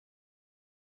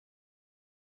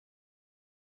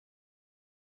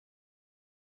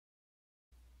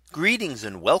Greetings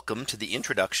and welcome to the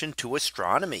introduction to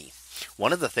astronomy.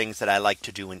 One of the things that I like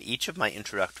to do in each of my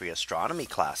introductory astronomy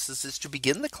classes is to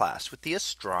begin the class with the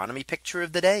astronomy picture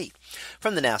of the day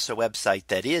from the NASA website,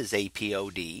 that is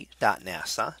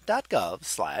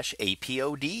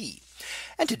apod.nasa.gov/apod.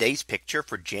 And today's picture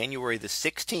for January the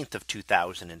 16th of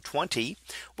 2020.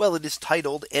 Well, it is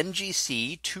titled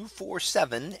NGC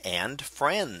 247 and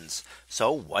Friends.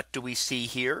 So what do we see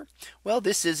here? Well,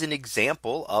 this is an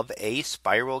example of a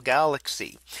spiral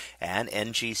galaxy, and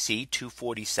NGC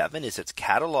 247 is its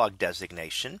catalog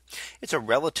designation. It's a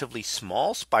relatively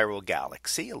small spiral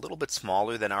galaxy, a little bit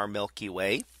smaller than our Milky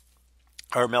Way.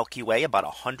 Our Milky Way about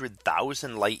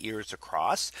 100,000 light years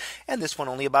across, and this one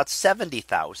only about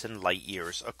 70,000 light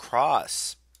years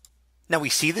across. Now we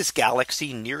see this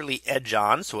galaxy nearly edge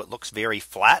on, so it looks very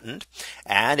flattened,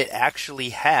 and it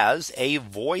actually has a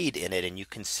void in it. And you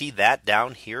can see that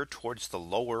down here towards the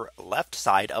lower left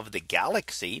side of the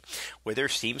galaxy, where there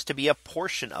seems to be a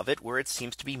portion of it where it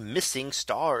seems to be missing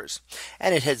stars.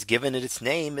 And it has given it its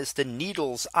name as the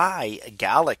Needle's Eye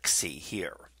galaxy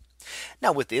here.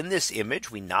 Now within this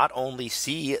image, we not only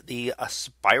see the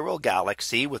spiral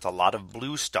galaxy with a lot of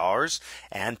blue stars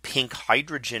and pink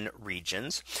hydrogen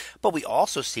regions, but we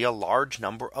also see a large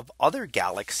number of other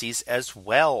galaxies as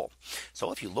well.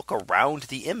 So if you look around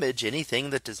the image,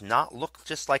 anything that does not look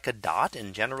just like a dot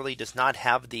and generally does not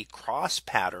have the cross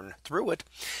pattern through it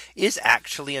is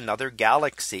actually another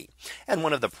galaxy. And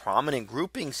one of the prominent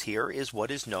groupings here is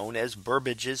what is known as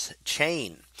Burbidge's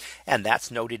chain. And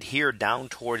that's noted here down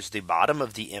towards the bottom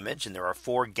of the image. And there are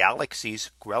four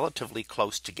galaxies relatively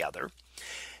close together.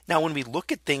 Now, when we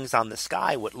look at things on the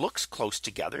sky, what looks close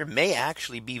together may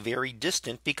actually be very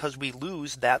distant because we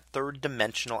lose that third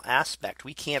dimensional aspect.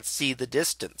 We can't see the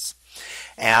distance.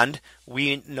 And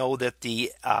we know that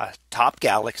the top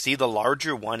galaxy, the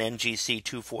larger one, NGC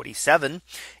 247,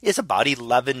 is about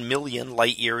 11 million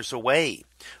light years away.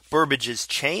 Burbidge's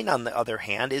chain, on the other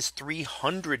hand, is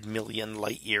 300 million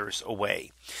light years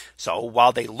away. So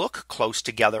while they look close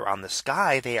together on the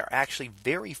sky, they are actually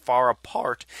very far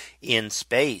apart in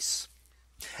space.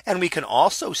 And we can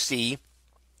also see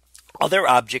other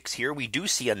objects here. We do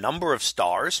see a number of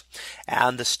stars,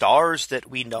 and the stars that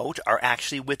we note are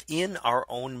actually within our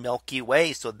own Milky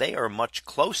Way. So they are much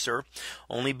closer,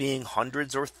 only being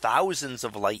hundreds or thousands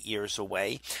of light years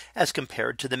away as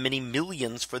compared to the many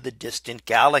millions for the distant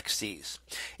galaxies.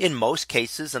 In most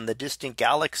cases, in the distant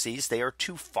galaxies, they are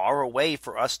too far away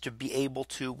for us to be able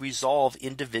to resolve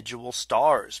individual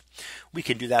stars. We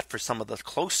can do that for some of the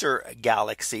closer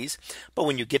galaxies, but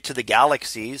when you get to the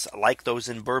galaxies like those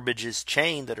in Burbidge's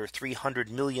chain that are 300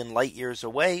 million light years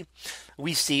away,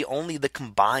 we see only the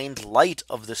combined light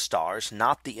of the stars,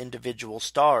 not the individual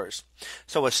stars.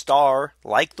 So a star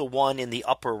like the one in the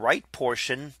upper right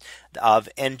portion of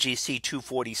NGC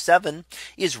 247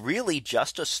 is really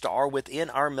just a star within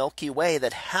our Milky Way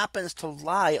that happens to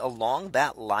lie along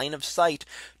that line of sight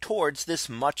towards this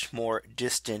much more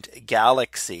distant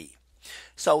galaxy.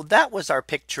 So that was our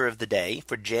picture of the day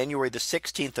for January the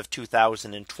 16th of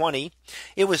 2020.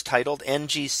 It was titled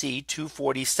NGC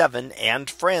 247 and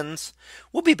Friends.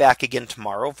 We'll be back again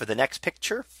tomorrow for the next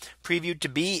picture, previewed to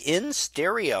be in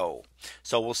stereo.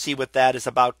 So we'll see what that is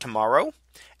about tomorrow.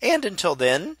 And until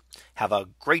then, have a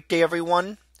great day,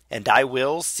 everyone, and I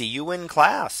will see you in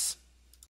class.